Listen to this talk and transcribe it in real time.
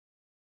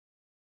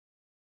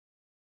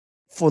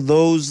for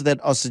those that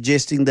are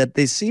suggesting that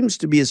there seems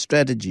to be a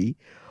strategy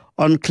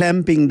on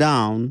clamping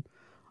down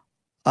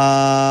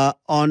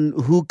on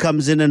who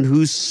comes in and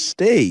who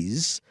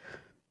stays.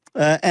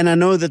 And I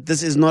know that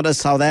this is not a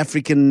South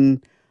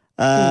African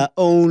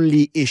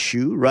only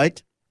issue,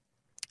 right?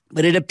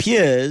 But it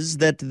appears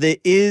that there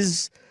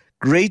is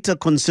greater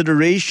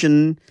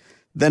consideration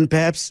than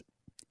perhaps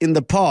in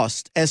the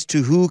past as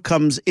to who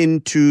comes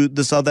into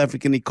the South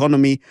African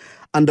economy,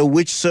 under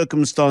which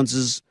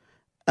circumstances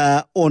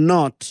or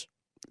not,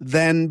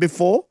 than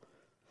before?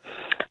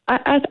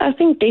 I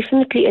think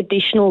definitely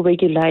additional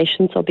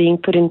regulations are being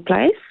put in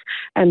place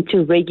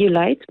to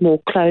regulate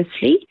more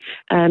closely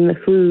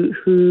who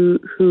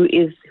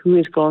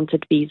is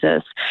granted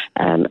visas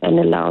and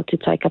allowed to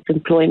take up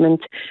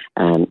employment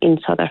in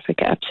South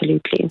Africa.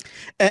 Absolutely.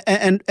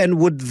 And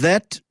would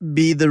that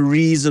be the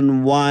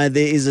reason why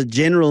there is a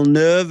general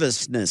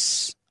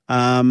nervousness,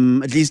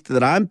 at least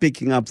that I'm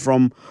picking up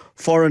from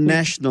foreign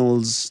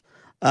nationals,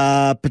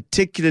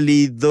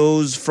 particularly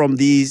those from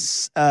the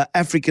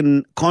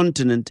African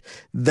continent,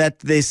 that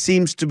there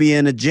seems to be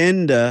an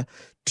agenda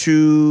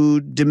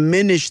to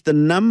diminish the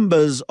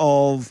numbers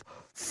of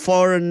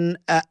foreign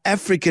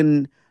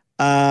African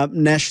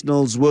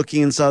nationals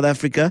working in South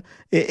Africa?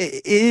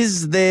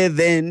 Is there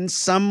then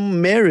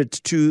some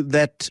merit to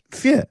that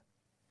fear?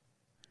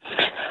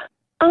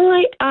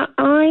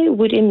 I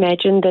would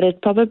imagine that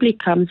it probably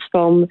comes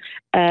from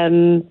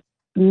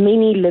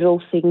many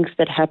little things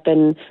that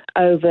happen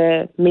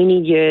over many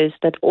years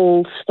that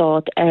all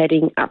start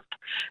adding up.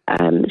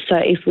 So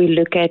if we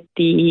look at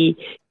the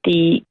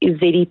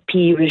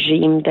ZDP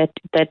regime that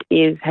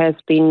has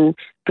been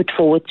put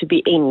forward to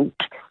be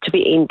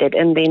ended,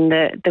 and then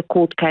the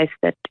court case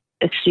that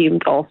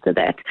assumed after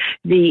that,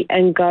 the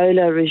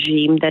Angola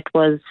regime that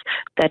was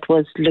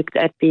looked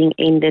at being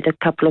ended a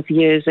couple of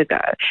years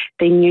ago.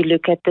 Then you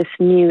look at this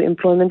new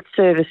Employment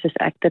Services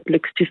Act that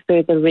looks to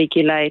further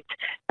regulate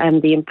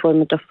the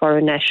employment of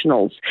foreign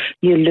nationals.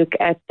 You look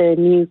at the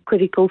new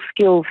critical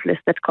skills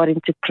list that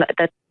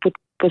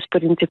was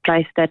put into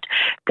place that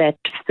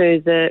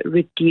further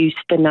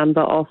reduced the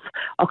number of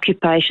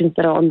occupations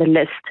that are on the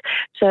list.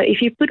 So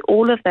if you put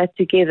all of that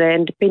together,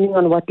 and depending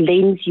on what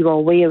lens you are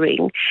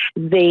wearing,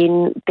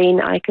 then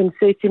I can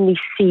certainly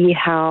see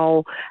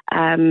how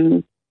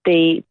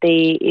there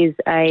is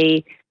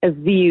a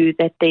view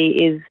that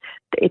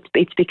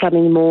it's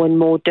becoming more and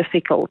more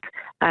difficult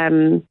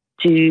to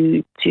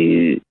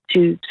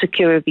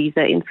secure a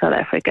visa in South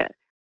Africa.